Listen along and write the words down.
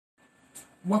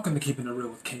Welcome to Keeping It Real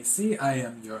with KC. I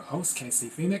am your host, KC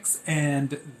Phoenix,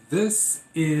 and this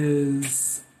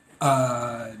is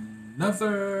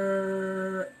another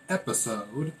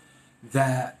episode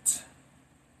that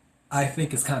I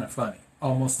think is kind of funny,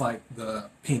 almost like the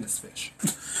penis fish.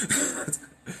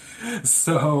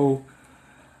 So,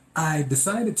 I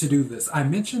decided to do this. I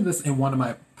mentioned this in one of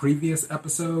my previous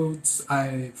episodes.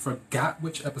 I forgot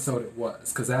which episode it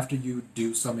was because after you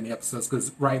do so many episodes,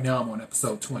 because right now I'm on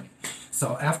episode 20.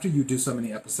 So after you do so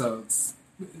many episodes,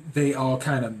 they all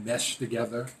kind of mesh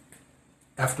together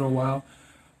after a while.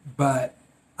 But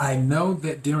I know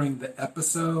that during the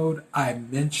episode, I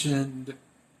mentioned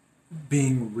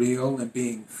being real and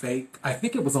being fake. I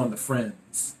think it was on the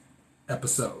Friends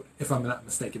episode, if I'm not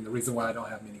mistaken, the reason why I don't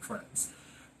have many friends.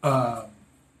 Um,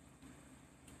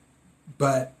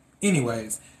 but,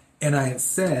 anyways, and I had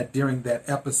said during that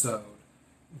episode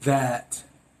that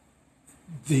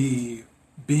the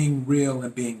being real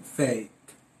and being fake,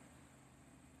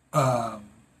 um,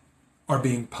 or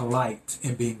being polite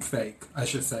and being fake, I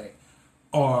should say,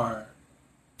 are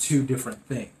two different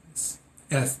things.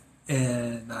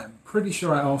 And I'm pretty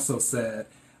sure I also said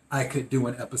I could do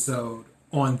an episode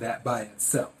on that by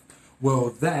itself. Well,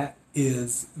 that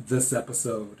is this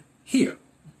episode here.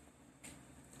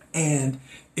 And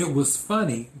it was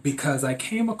funny because I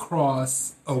came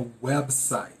across a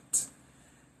website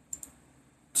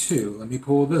too. Let me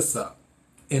pull this up.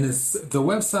 And the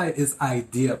website is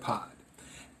IdeaPod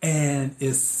and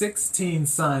is 16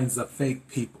 signs of fake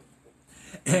people.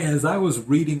 And as I was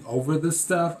reading over this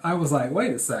stuff, I was like,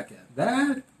 wait a second,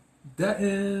 that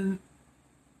isn't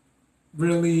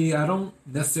really, I don't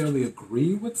necessarily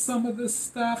agree with some of this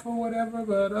stuff or whatever,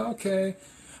 but okay.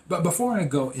 But before I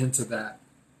go into that,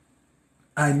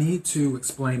 I need to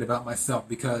explain about myself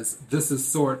because this is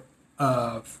sort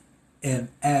of an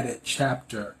added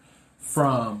chapter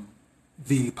from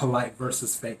the polite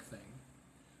versus fake thing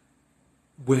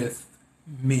with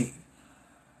me.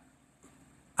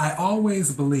 I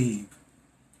always believe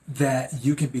that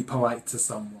you can be polite to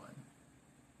someone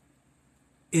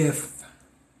if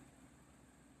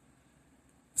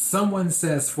someone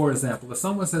says, for example, if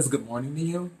someone says good morning to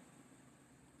you,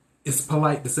 it's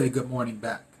polite to say good morning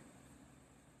back.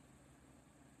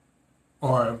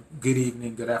 Or good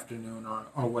evening, good afternoon,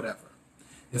 or whatever.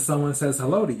 If someone says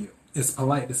hello to you, it's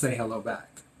polite to say hello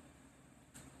back.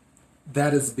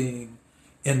 That is being,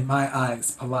 in my eyes,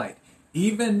 polite.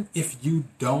 Even if you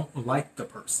don't like the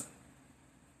person.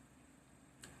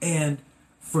 And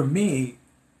for me,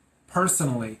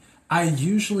 personally, I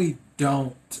usually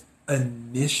don't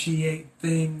initiate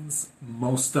things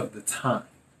most of the time.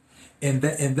 And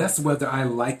that's whether I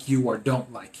like you or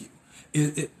don't like you.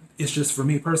 It's just for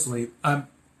me personally,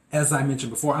 as I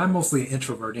mentioned before, I'm mostly an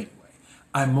introvert anyway.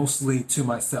 I'm mostly to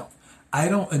myself. I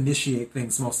don't initiate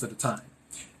things most of the time.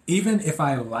 Even if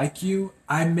I like you,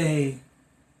 I may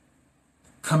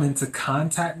come into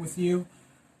contact with you,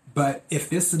 but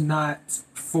if it's not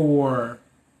for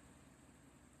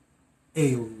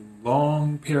a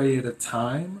long period of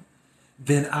time,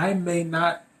 then I may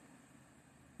not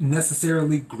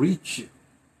necessarily greet you.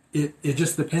 It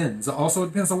just depends. Also, it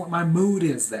depends on what my mood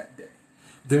is that day.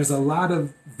 There's a lot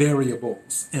of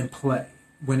variables in play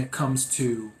when it comes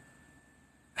to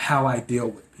how I deal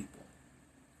with people.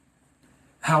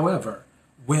 However,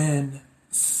 when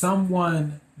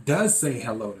someone does say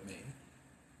hello to me,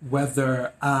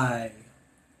 whether I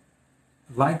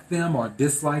like them or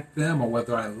dislike them, or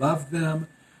whether I love them,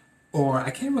 or I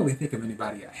can't really think of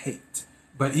anybody I hate.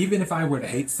 But even if I were to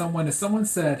hate someone, if someone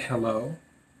said hello,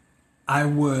 I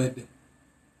would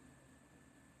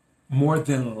more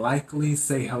than likely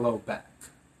say hello back,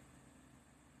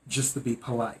 just to be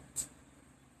polite.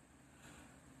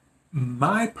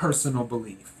 My personal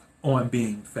belief on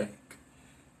being fake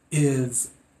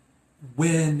is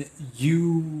when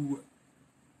you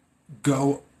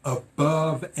go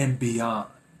above and beyond,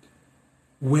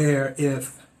 where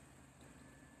if,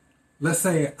 let's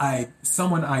say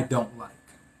someone I don't like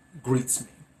greets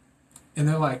me, and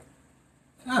they're like,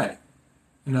 hi,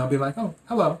 and I'll be like, oh,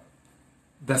 hello.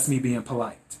 That's me being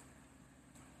polite.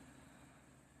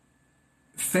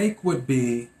 Fake would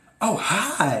be, oh,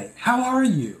 hi, how are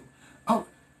you? Oh,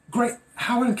 great,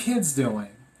 how are the kids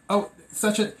doing? Oh,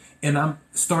 and I'm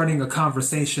starting a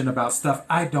conversation about stuff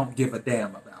I don't give a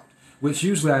damn about, which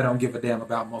usually I don't give a damn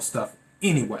about most stuff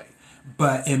anyway.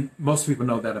 And most people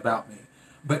know that about me.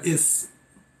 But it's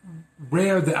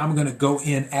rare that I'm going to go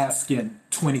in asking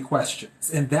 20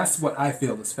 questions. And that's what I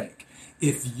feel is fake.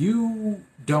 If you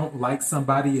don't like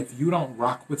somebody, if you don't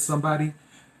rock with somebody,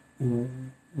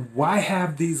 why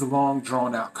have these long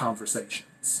drawn out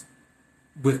conversations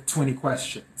with 20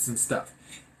 questions and stuff?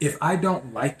 If I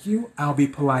don't like you, I'll be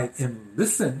polite and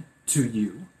listen to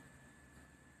you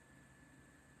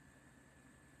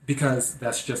because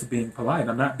that's just being polite.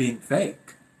 I'm not being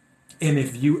fake. And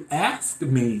if you ask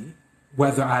me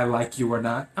whether I like you or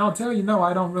not, I'll tell you, no,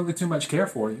 I don't really too much care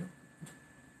for you.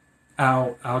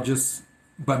 I'll just,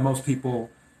 but most people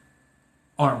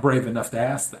aren't brave enough to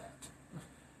ask that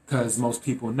because most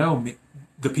people know me.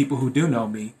 The people who do know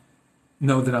me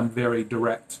know that I'm a very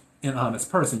direct and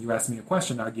honest person. You ask me a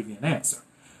question, I'll give you an answer.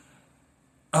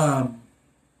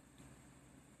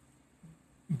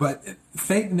 But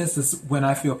fakeness is when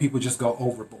I feel people just go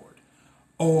overboard.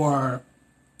 Or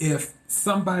if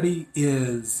somebody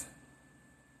is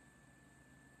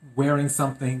wearing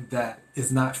something that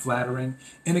is not flattering,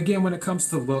 and again, when it comes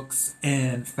to looks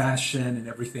and fashion and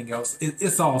everything else,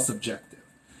 it's all subjective.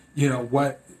 You know,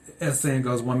 what, as saying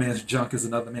goes, one man's junk is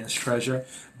another man's treasure.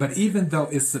 But even though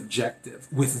it's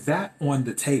subjective, with that on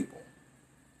the table,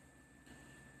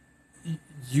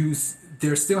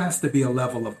 there still has to be a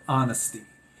level of honesty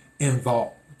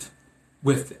involved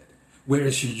with it, where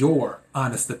it's your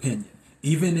honest opinion.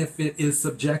 Even if it is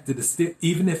subjective, it's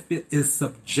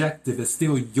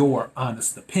still your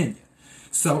honest opinion.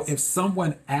 So if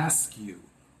someone asks you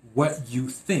what you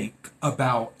think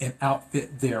about an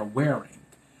outfit they're wearing,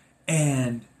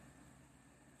 and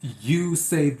you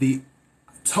say the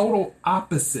total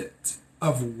opposite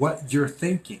of what you're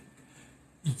thinking,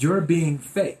 you're being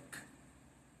fake.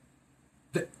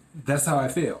 That's how I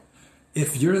feel.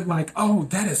 If you're like, oh,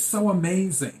 that is so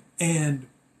amazing, and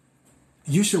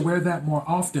you should wear that more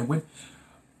often.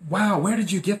 Wow, where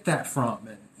did you get that from?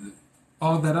 And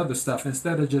all that other stuff,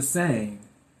 instead of just saying,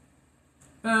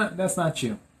 that's not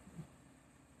you.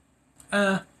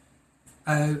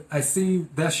 I see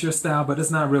that's your style, but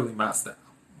it's not really my style.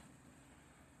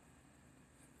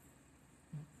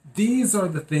 These are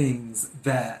the things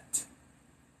that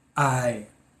I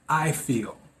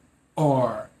feel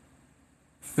are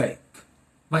fake.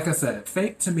 Like I said,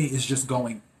 fake to me is just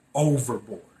going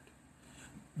overboard.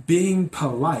 Being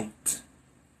polite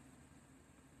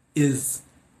is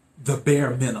the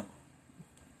bare minimum,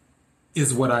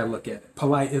 is what I look at it.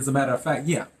 Polite, as a matter of fact,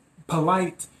 yeah,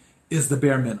 polite is the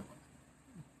bare minimum.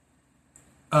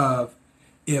 Of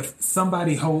if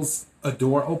somebody holds a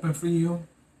door open for you,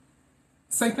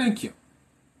 say thank you.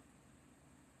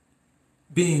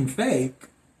 Being fake,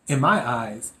 in my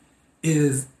eyes,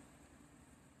 is,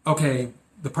 okay,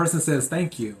 the person says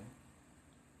thank you,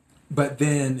 but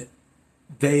then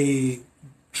they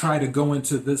try to go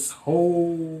into this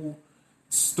whole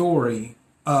story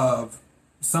of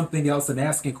something else and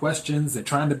asking questions and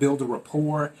trying to build a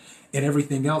rapport and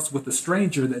everything else with a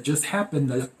stranger that just happened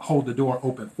to hold the door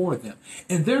open for them.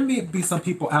 And there may be some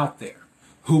people out there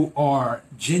who are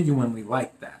genuinely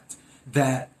like that,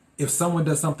 that if someone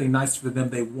does something nice for them,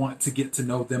 they want to get to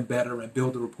know them better and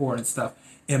build a rapport and stuff.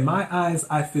 In my eyes,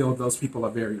 I feel those people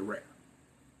are very rare.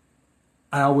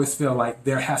 I always feel like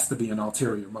there has to be an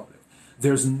ulterior motive.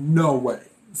 There's no way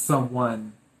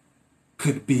someone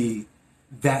could be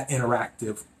that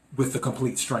interactive with a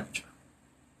complete stranger.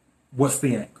 What's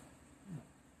the angle?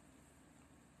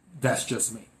 That's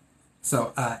just me.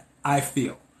 So I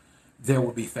feel there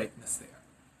will be fakeness there.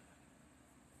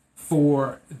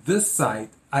 For this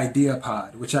site,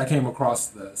 IdeaPod, which I came across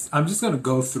this, I'm just going to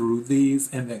go through these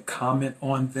and then comment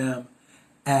on them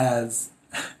as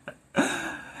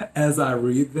as I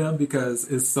read them because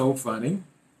it's so funny.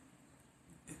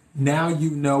 Now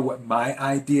you know what my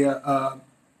idea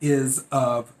is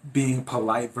of being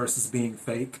polite versus being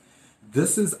fake.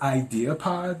 This is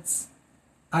IdeaPod's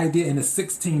idea, and it's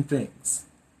 16 things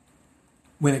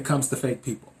when it comes to fake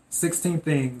people. 16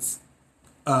 things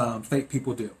fake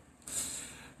people do.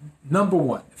 Number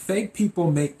 1, fake people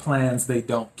make plans they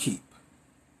don't keep.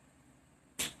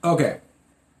 Okay.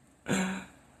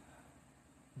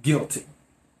 Guilty.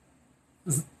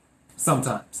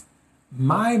 Sometimes.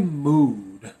 My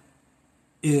mood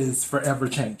is forever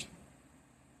changing.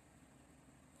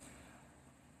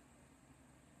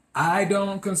 I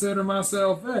don't consider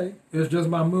myself fake. It's just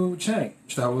my mood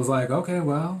changed. I was like, okay,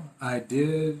 well, I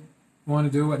did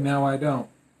want to do it. Now I don't.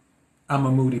 I'm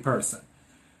a moody person.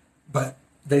 But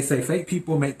they say fake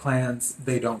people make plans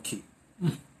they don't keep.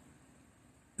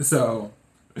 So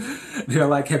they're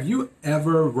like, have you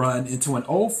ever run into an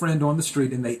old friend on the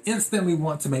street and they instantly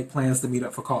want to make plans to meet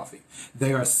up for coffee?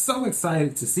 They are so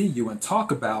excited to see you and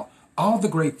talk about all the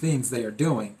great things they are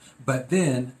doing, but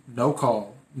then no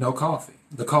call, no coffee.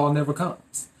 The call never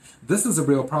comes. This is a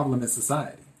real problem in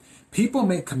society. People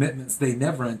make commitments they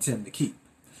never intend to keep.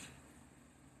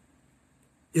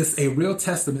 It's a real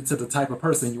testament to the type of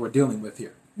person you are dealing with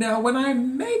here. Now, when I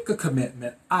make a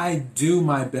commitment, I do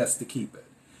my best to keep it.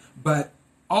 But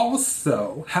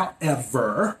also,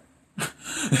 however,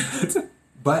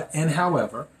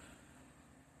 however,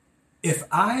 if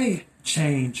I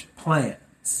change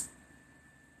plans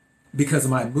because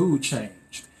my mood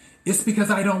changed, it's because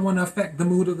I don't want to affect the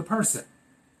mood of the person.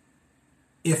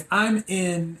 If I'm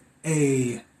in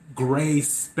a gray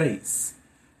space,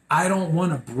 I don't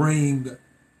want to bring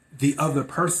the other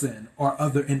person or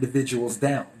other individuals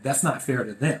down. That's not fair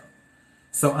to them.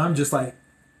 So I'm just like,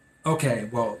 okay,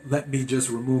 well, let me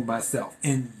just remove myself.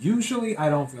 And usually I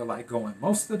don't feel like going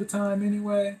most of the time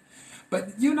anyway.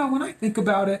 But when I think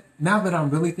about it, now that I'm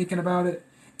really thinking about it,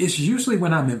 it's usually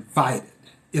when I'm invited.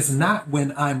 It's not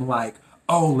when I'm like,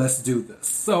 oh, let's do this.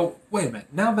 So wait a minute.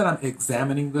 Now that I'm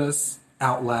examining this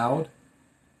out loud,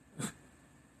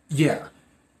 yeah,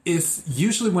 it's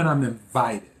usually when I'm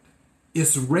invited.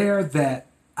 It's rare that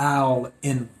I'll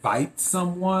invite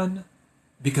someone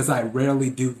because I rarely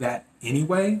do that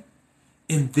anyway,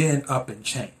 and then up and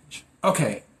change.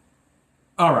 Okay.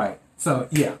 All right. So,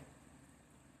 yeah.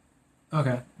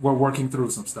 Okay. We're working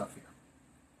through some stuff here.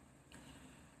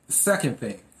 Second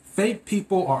thing, fake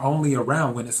people are only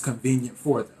around when it's convenient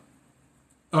for them.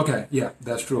 Okay. Yeah,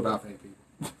 that's true about fake people.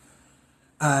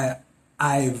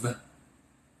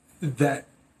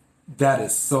 That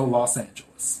is so Los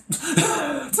Angeles.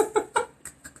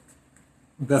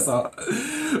 That's all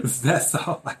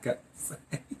I got to say.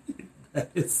 That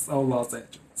is so Los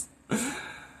Angeles.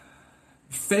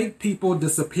 Fake people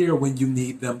disappear when you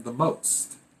need them the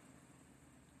most.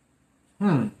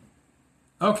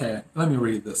 Okay, let me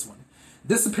read this one.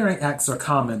 Disappearing acts are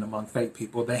common among fake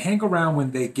people. They hang around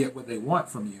when they get what they want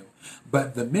from you,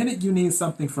 but the minute you need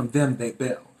something from them, they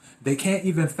bail. They can't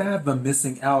even fathom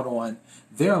missing out on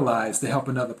their lives to help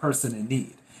another person in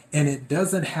need. And it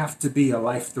doesn't have to be a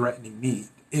life-threatening need.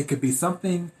 It could be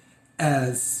something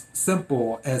as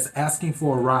simple as asking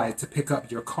for a ride to pick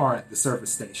up your car at the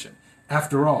service station.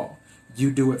 After all,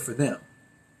 you do it for them.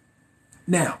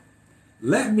 Now,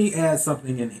 let me add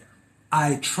something in here.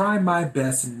 I try my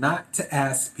best not to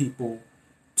ask people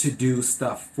to do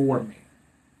stuff for me.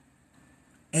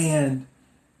 And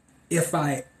if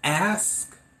I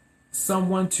ask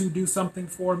someone to do something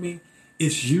for me,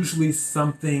 it's usually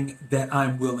something that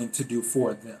I'm willing to do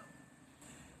for them.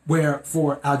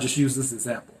 I'll just use this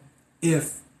example.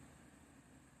 If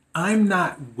I'm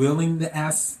not willing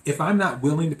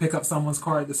to pick up someone's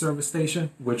car at the service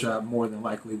station, which I more than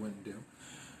likely wouldn't do,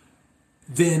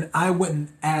 then I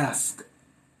wouldn't ask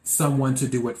someone to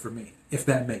do it for me, if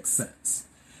that makes sense.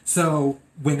 So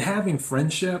when having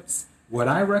friendships, what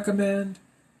I recommend,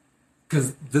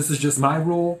 because this is just my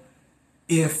rule,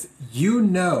 if you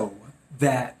know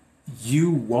that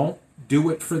you won't do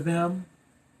it for them,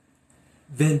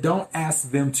 then don't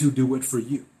ask them to do it for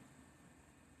you.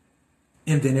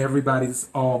 And then everybody's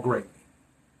all gravy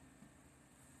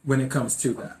when it comes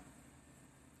to that.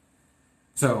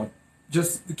 So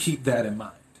just keep that in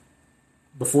mind.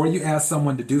 Before you ask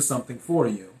someone to do something for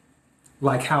you,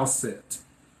 like house sit,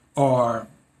 or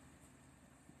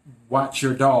watch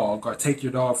your dog, or take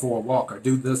your dog for a walk, or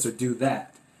do this or do that,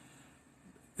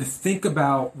 think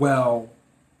about, well,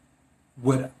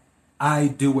 would I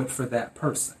do it for that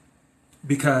person?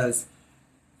 Because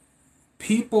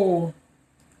people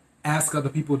ask other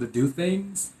people to do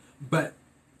things, but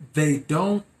they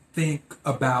don't think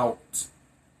about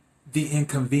the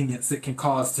inconvenience it can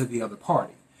cause to the other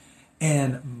party.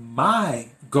 And my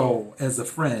goal as a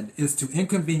friend is to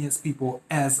inconvenience people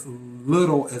as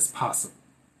little as possible.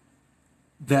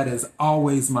 That is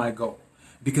always my goal.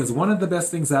 Because one of the best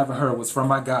things I ever heard was from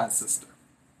my god sister,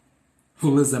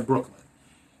 who lives in Brooklyn.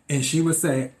 And she would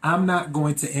say, I'm not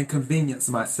going to inconvenience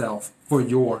myself for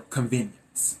your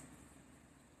convenience.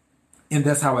 And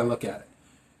that's how I look at it.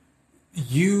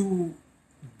 You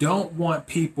don't want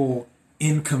people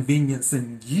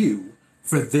inconveniencing you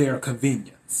for their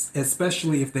convenience,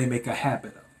 especially if they make a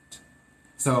habit of it.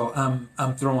 So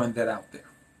I'm throwing that out there.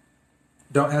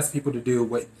 Don't ask people to do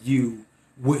what you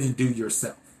wouldn't do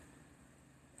yourself.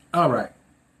 All right.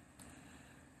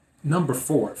 Number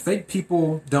 4, fake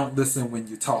people don't listen when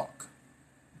you talk.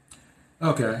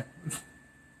 Okay.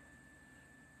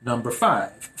 Number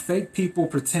 5, fake people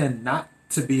pretend not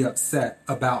to be upset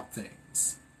about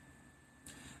things.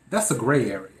 That's a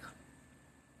gray area.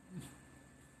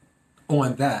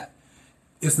 On that,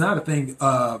 it's not a thing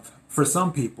of, for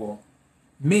some people,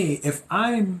 me, if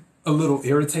I'm a little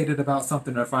irritated about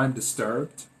something or if I'm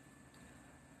disturbed,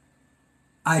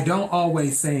 I don't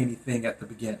always say anything at the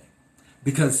beginning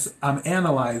because I'm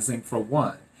analyzing, for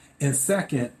one. And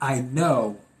second, I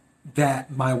know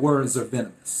that my words are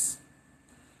venomous.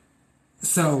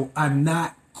 So I'm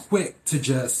not quick to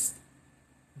just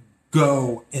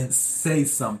go and say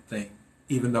something,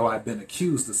 even though I've been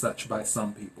accused of such by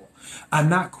some people. I'm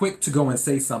not quick to go and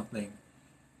say something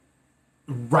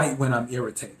right when I'm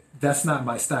irritated. That's not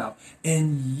my style.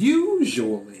 And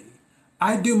usually,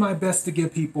 I do my best to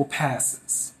give people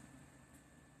passes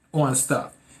on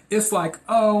stuff. It's like,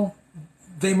 oh,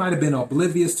 they might have been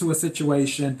oblivious to a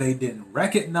situation, they didn't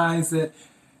recognize it.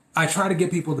 I try to give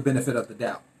people the benefit of the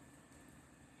doubt.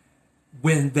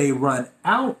 When they run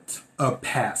out of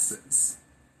passes,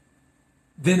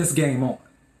 then it's game on.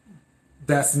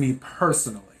 That's me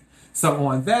personally. So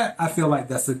on that, I feel like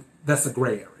that's a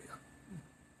gray area.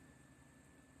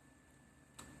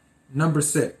 Number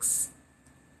 6,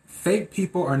 fake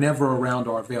people are never around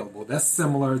or available. That's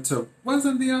similar to,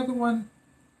 wasn't the other one?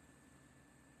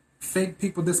 Fake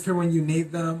people disappear when you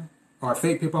need them, or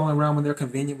fake people only around when they're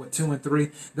convenient with 2 and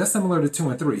 3. That's similar to 2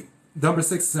 and 3. Number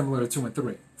 6 is similar to 2 and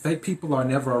 3. Fake people are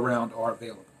never around or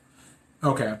available.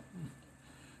 Okay.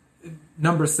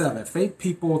 Number 7, fake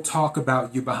people talk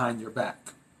about you behind your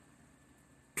back.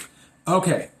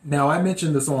 Okay, now I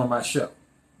mentioned this on my show,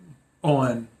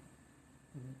 on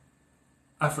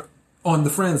the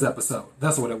Friends episode.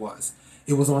 That's what it was.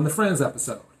 It was on the Friends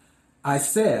episode. I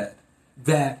said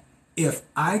that if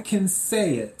I can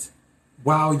say it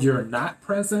while you're not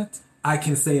present, I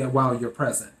can say it while you're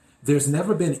present. There's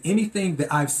never been anything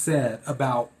that I've said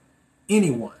about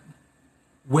anyone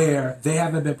where they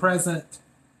haven't been present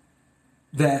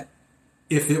that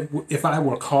if I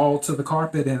were called to the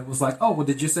carpet and it was like, oh, well,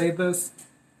 did you say this?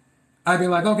 I'd be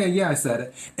like, okay, yeah, I said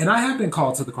it. And I have been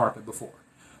called to the carpet before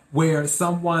where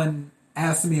someone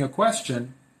asked me a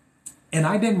question and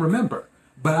I didn't remember.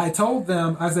 But I told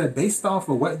them, I said, based off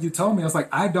of what you told me, I was like,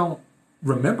 I don't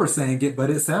remember saying it, but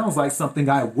it sounds like something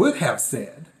I would have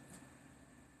said.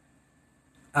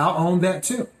 I'll own that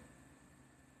too.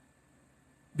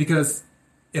 Because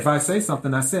if I say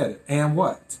something, I said it. And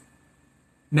what?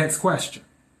 Next question.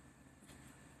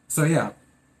 So yeah,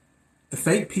 the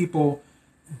fake people,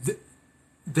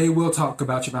 they will talk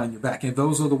about you behind your back. And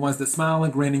those are the ones that smile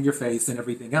and grin in your face and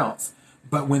everything else.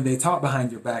 But when they talk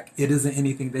behind your back, it isn't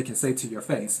anything they can say to your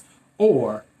face.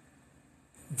 Or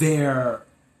they're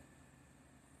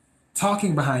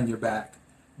talking behind your back,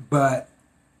 but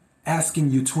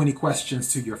asking you 20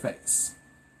 questions to your face.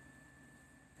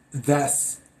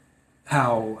 That's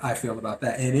how I feel about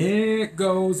that. And it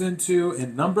goes into,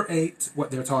 in number 8, what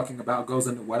they're talking about goes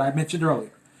into what I mentioned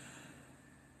earlier.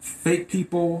 Fake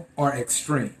people are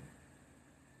extreme.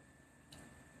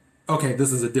 Okay,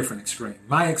 this is a different extreme.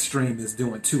 My extreme is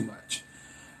doing too much.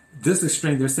 This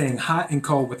extreme, they're saying hot and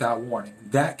cold without warning.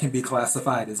 That can be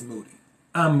classified as moody.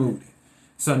 I'm moody.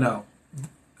 So no,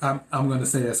 I'm going to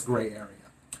say that's gray area.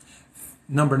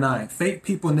 Number 9, fake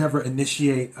people never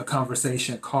initiate a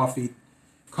conversation, coffee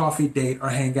date, or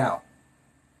hang out.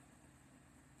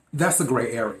 That's a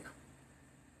gray area.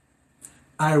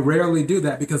 I rarely do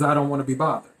that because I don't want to be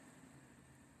bothered.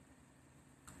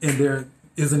 And there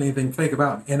isn't anything fake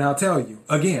about me. And I'll tell you,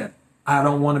 again, I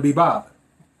don't want to be bothered.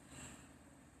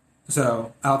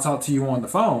 So I'll talk to you on the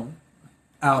phone.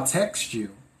 I'll text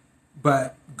you.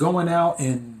 But going out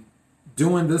and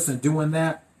doing this and doing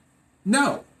that,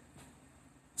 no.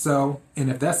 So,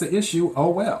 and if that's the issue, oh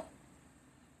well.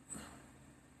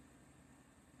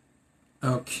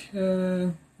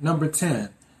 Okay. Number 10.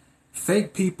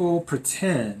 Fake people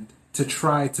pretend to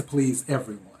try to please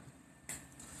everyone.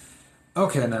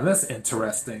 Okay, now that's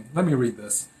interesting. Let me read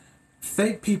this.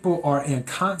 Fake people are in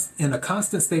a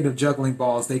constant state of juggling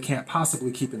balls they can't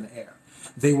possibly keep in the air.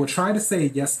 They will try to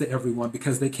say yes to everyone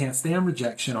because they can't stand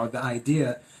rejection or the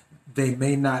idea they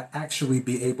may not actually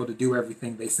be able to do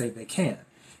everything they say they can.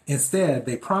 Instead,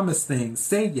 they promise things,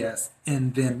 say yes,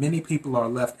 and then many people are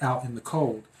left out in the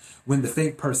cold when the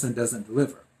fake person doesn't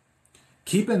deliver.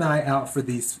 Keep an eye out for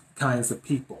these kinds of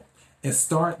people and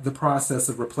start the process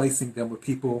of replacing them with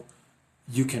people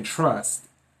you can trust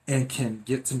and can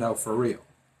get to know for real.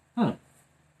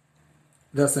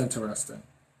 That's interesting.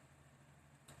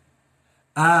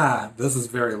 This is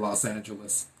very Los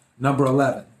Angeles. Number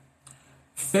 11.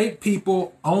 Fake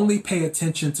people only pay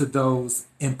attention to those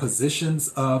in positions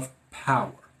of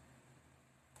power.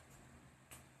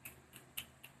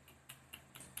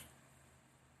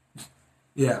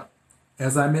 Yeah,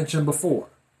 as I mentioned before,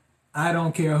 I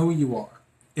don't care who you are.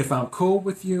 If I'm cool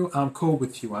with you, I'm cool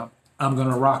with you. I'm going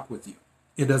to rock with you.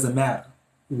 It doesn't matter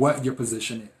what your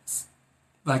position is.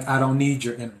 Like, I don't need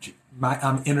your energy.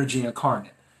 I'm energy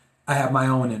incarnate. I have my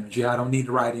own energy. I don't need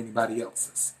to ride anybody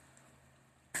else's.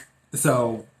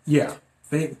 So, yeah,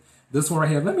 this one right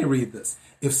here, let me read this.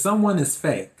 If someone is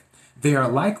fake, they are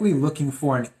likely looking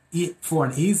for an for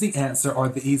an easy answer or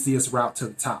the easiest route to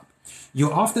the top.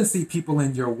 You'll often see people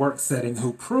in your work setting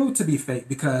who prove to be fake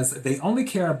because they only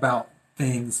care about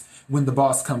things when the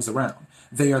boss comes around.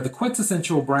 They are the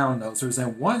quintessential brown nosers,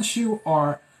 and once you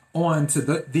are on to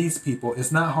these people,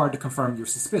 it's not hard to confirm your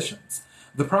suspicions.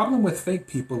 The problem with fake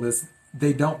people is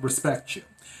they don't respect you.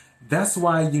 That's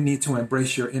why you need to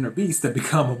embrace your inner beast and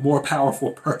become a more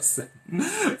powerful person.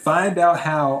 Find out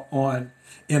how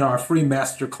in our free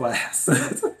masterclass.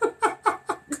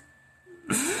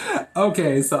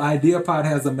 Okay, so IdeaPod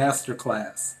has a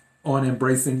masterclass on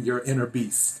embracing your inner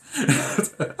beast.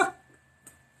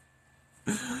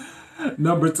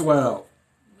 Number 12.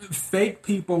 Fake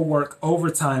people work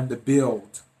overtime to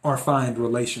build or find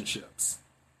relationships.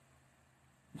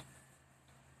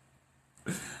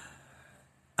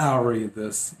 I'll read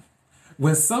this.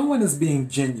 When someone is being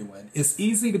genuine, it's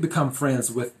easy to become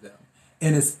friends with them,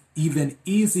 and it's even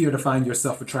easier to find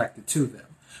yourself attracted to them.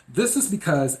 This is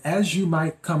because, as you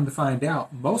might come to find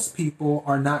out, most people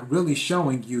are not really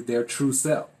showing you their true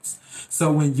selves.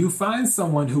 So when you find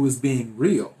someone who is being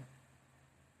real,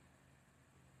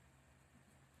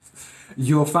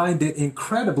 you'll find it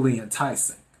incredibly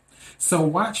enticing. So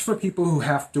watch for people who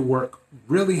have to work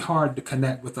really hard to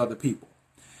connect with other people.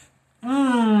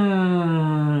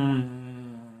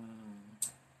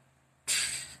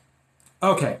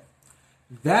 Okay,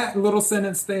 that little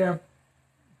sentence there,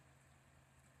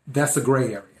 that's a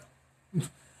gray area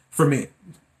for me,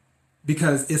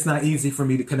 because it's not easy for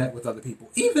me to connect with other people.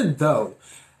 Even though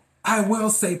I will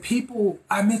say people,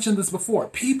 I mentioned this before,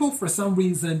 people for some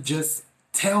reason just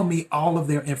tell me all of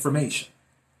their information.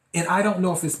 And I don't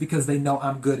know if it's because they know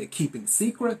I'm good at keeping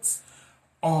secrets,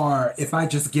 or if I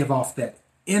just give off that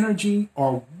energy,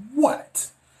 or what.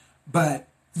 But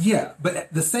yeah, but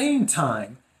at the same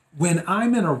time, when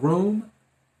I'm in a room,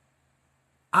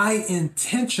 I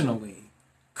intentionally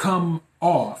come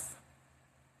off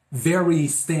very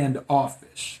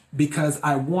standoffish because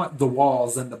I want the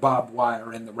walls and the barbed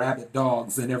wire and the rabid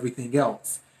dogs and everything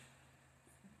else,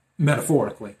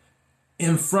 metaphorically,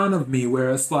 in front of me,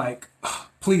 where it's like, oh,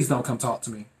 please don't come talk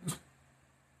to me.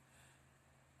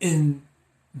 And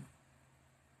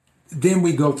then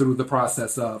we go through the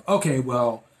process of, okay,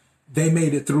 well, they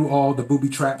made it through all the booby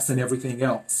traps and everything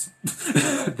else.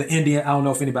 The Indian, I don't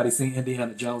know if anybody's seen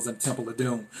Indiana Jones and the Temple of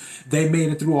Doom. They made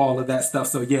it through all of that stuff.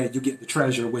 So yeah, you get the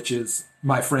treasure, which is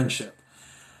my friendship.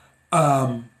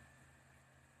 That's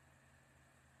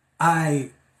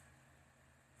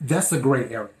a gray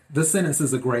area. The sentence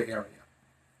is a gray area.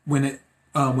 When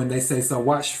they say, so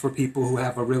watch for people who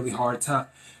have a really hard time,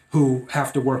 who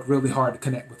have to work really hard to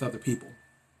connect with other people.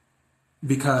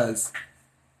 Because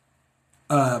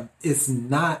it's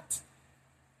not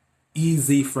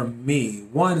easy for me.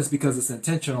 One is because it's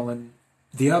intentional, and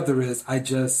the other is I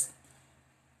just,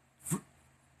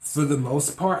 for the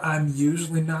most part, I'm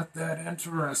usually not that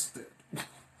interested.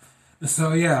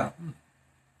 So yeah.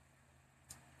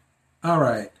 All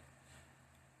right.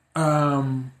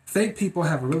 Fake people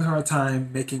have a really hard time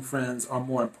making friends, or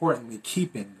more importantly,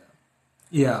 keeping them.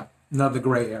 Yeah, another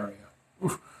gray area.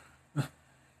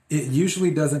 It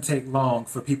usually doesn't take long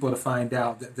for people to find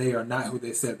out that they are not who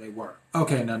they said they were.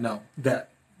 Okay, no, that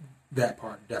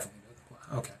part definitely doesn't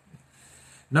apply. Okay.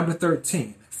 Number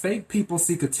 13, fake people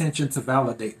seek attention to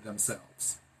validate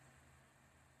themselves.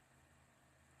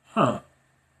 Huh.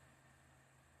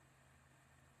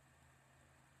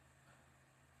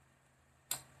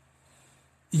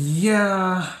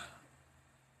 Yeah,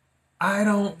 I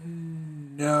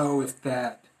don't know if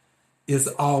that is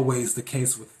always the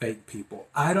case with fake people.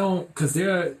 I don't, because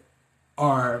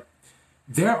are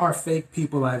there are fake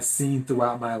people I've seen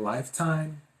throughout my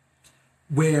lifetime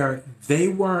where they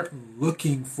weren't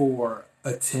looking for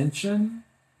attention,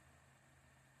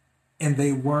 and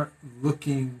they weren't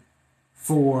looking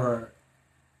for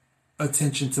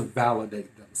attention to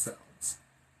validate themselves.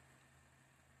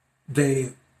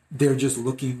 They're just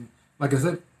looking, like I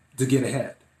said, to get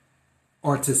ahead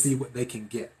or to see what they can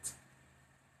get.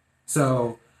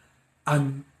 So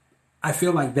I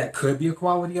feel like that could be a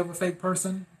quality of a fake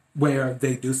person, where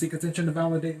they do seek attention to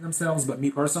validate themselves. But me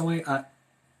personally,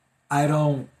 I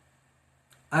don't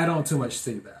too much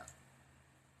see that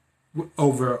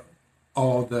over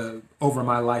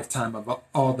my lifetime of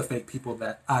all the fake people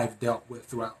that I've dealt with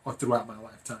throughout my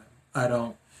lifetime. I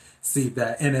don't see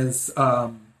that. And as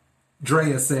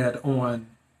Drea said on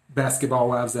Basketball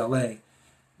Wives LA,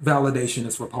 validation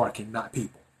is for parking, not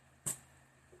people.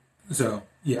 So,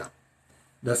 yeah,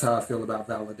 that's how I feel about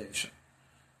validation.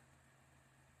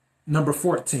 Number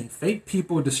 14, fake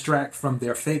people distract from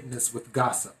their fakeness with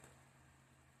gossip.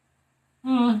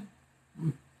 There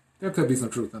could be some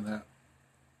truth in that.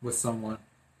 with someone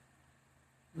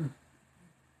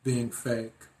being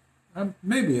fake.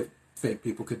 Maybe if fake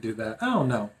people could do that. I don't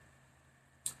know.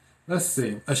 Let's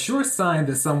see. A sure sign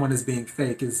that someone is being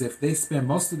fake is if they spend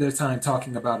most of their time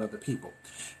talking about other people.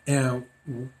 And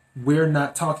we're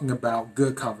not talking about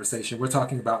good conversation. We're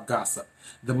talking about gossip.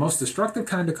 The most destructive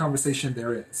kind of conversation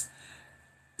there is.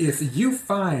 If you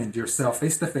find yourself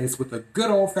face to face with a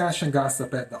good old fashioned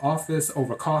gossip at the office,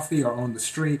 over coffee, or on the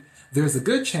street, there's a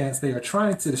good chance they are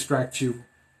trying to distract you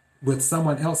with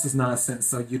someone else's nonsense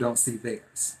so you don't see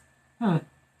theirs.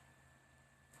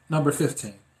 Number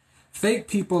 15. Fake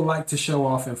people like to show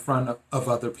off in front of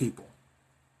other people.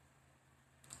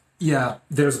 Yeah,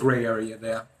 there's gray area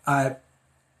there.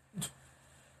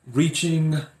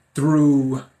 Reaching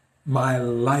through my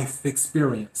life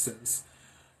experiences,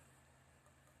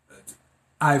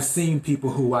 I've seen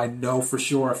people who I know for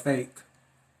sure are fake,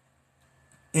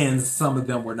 and some of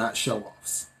them were not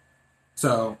show-offs.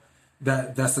 So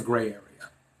that's a gray area.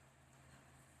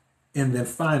 And then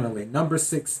finally, number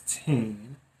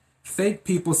 16, fake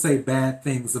people say bad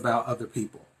things about other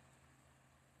people.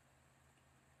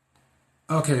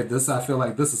 Okay, I feel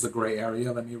like this is a gray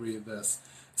area. Let me read this.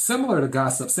 Similar to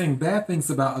gossip, saying bad things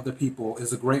about other people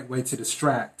is a great way to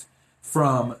distract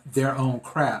from their own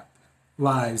crap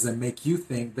lives and make you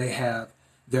think they have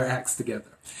their acts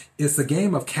together. It's a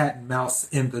game of cat and mouse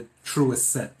in the truest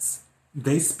sense.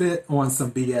 They spit on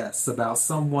some BS about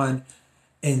someone,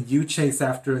 and you chase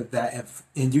after that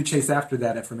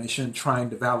information, trying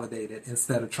to validate it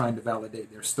instead of trying to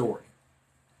validate their story.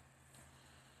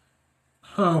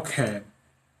 Okay.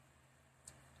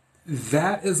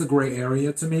 That is a gray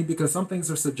area to me because some things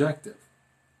are subjective.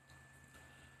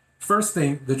 First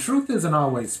thing, the truth isn't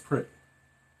always pretty.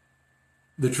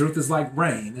 The truth is like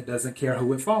rain. It doesn't care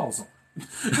who it falls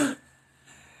on.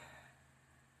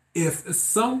 If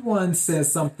someone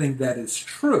says something that is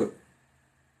true,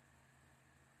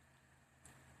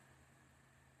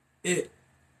 it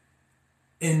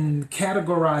and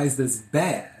categorized as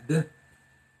bad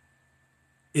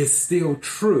is still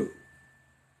true.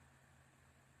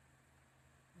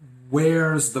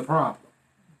 Where's the problem?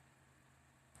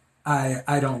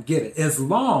 I don't get it. As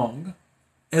long,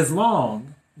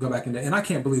 go back in there, and I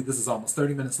can't believe this is almost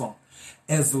 30 minutes long.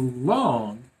 As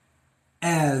long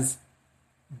as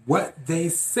what they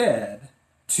said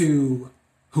to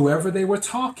whoever they were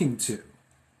talking to,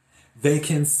 they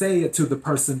can say it to the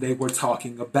person they were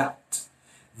talking about.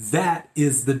 That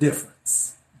is the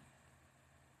difference.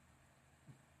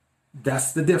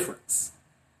 That's the difference.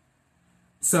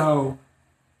 So,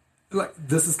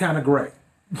 this is kind of gray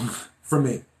for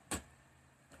me.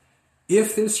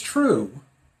 If it's true,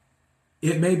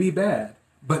 it may be bad,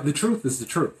 but the truth is the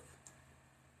truth.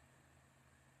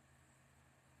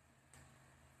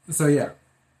 So yeah,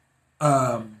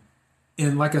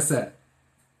 and like I said,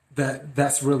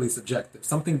 that's really subjective.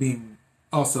 Something being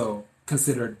also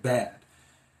considered bad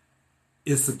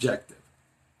is subjective.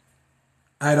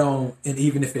 And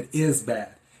even if it is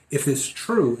bad, if it's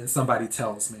true and somebody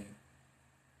tells me,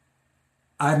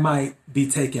 I might be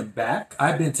taken back.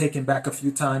 I've been taken back a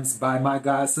few times by my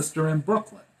god sister in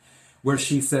Brooklyn, where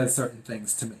she said certain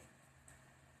things to me.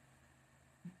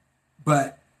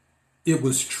 But it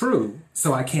was true,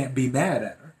 so I can't be mad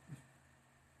at her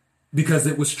because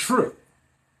it was true.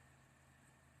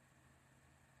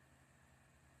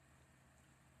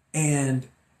 And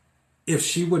if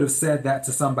she would have said that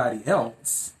to somebody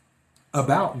else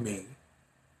about me,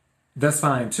 that's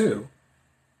fine too,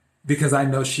 because I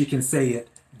know she can say it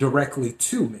directly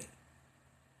to me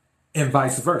and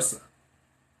vice versa.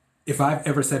 If I've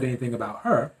ever said anything about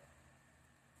her,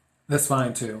 that's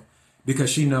fine too,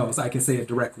 because she knows I can say it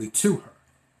directly to her.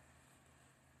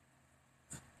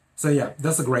 So yeah,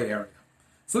 that's a gray area.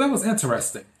 So that was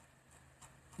interesting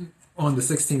on the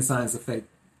 16 signs of fake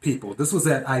people. This was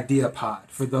at IdeaPod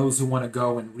for those who want to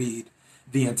go and read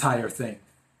the entire thing.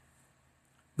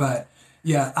 But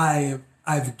yeah,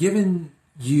 I've given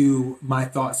you my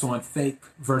thoughts on fake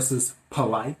versus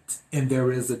polite, and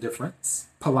there is a difference.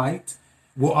 Polite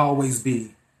will always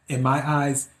be, in my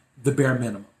eyes, the bare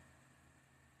minimum.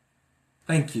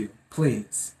 Thank you.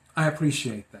 Please. I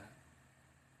appreciate that.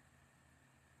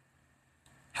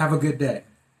 Have a good day.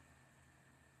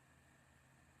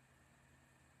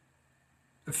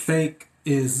 Fake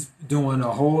is doing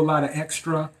a whole lot of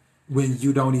extra when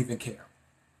you don't even care.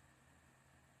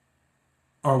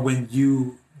 Or when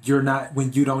you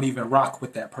don't even rock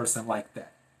with that person like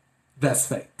that. That's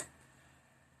fake.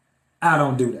 I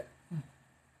don't do that.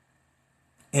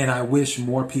 And I wish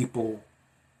more people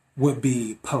would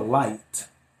be polite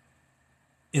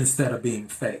instead of being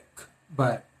fake.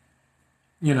 But,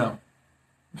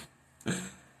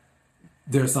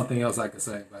 There's something else I could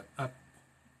say, but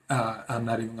I'm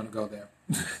not even going to go there.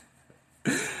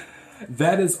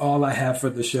 That is all I have for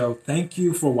the show. Thank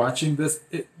you for watching this.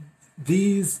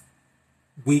 These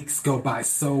weeks go by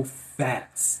so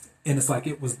fast, and it's like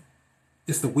it's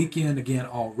the weekend again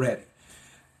already.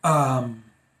 I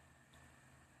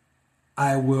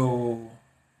will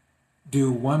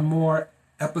do one more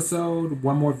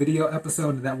video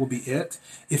episode, and that will be it.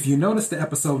 If you notice the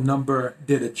episode number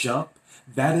did a jump,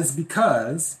 that is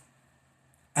because,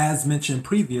 as mentioned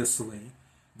previously,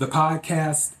 the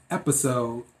podcast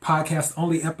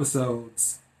only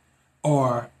episodes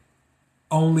are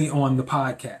only on the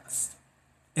podcast.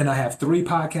 And I have 3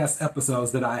 podcast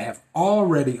episodes that I have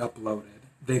already uploaded.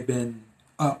 They've been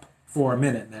up for a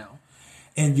minute now.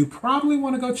 And you probably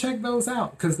want to go check those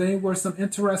out because they were some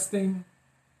interesting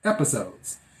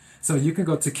episodes. So you can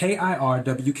go to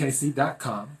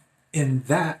KIRWKC.com, and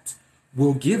that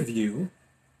will give you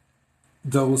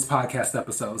those podcast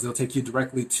episodes. It'll take you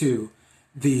directly to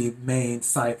the main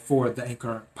site for the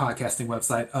Anchor podcasting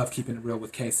website of Keeping It Real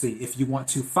with KC. If you want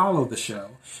to follow the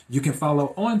show, you can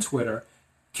follow on Twitter,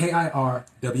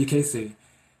 KIRWKC.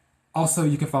 Also,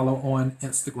 you can follow on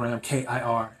Instagram,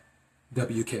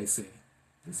 KIRWKC.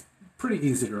 It's pretty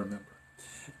easy to remember.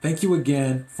 Thank you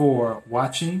again for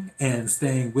watching and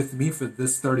staying with me for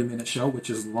this 30-minute show, which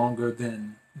is longer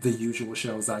than the usual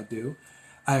shows I do.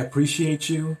 I appreciate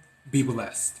you. Be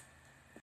blessed.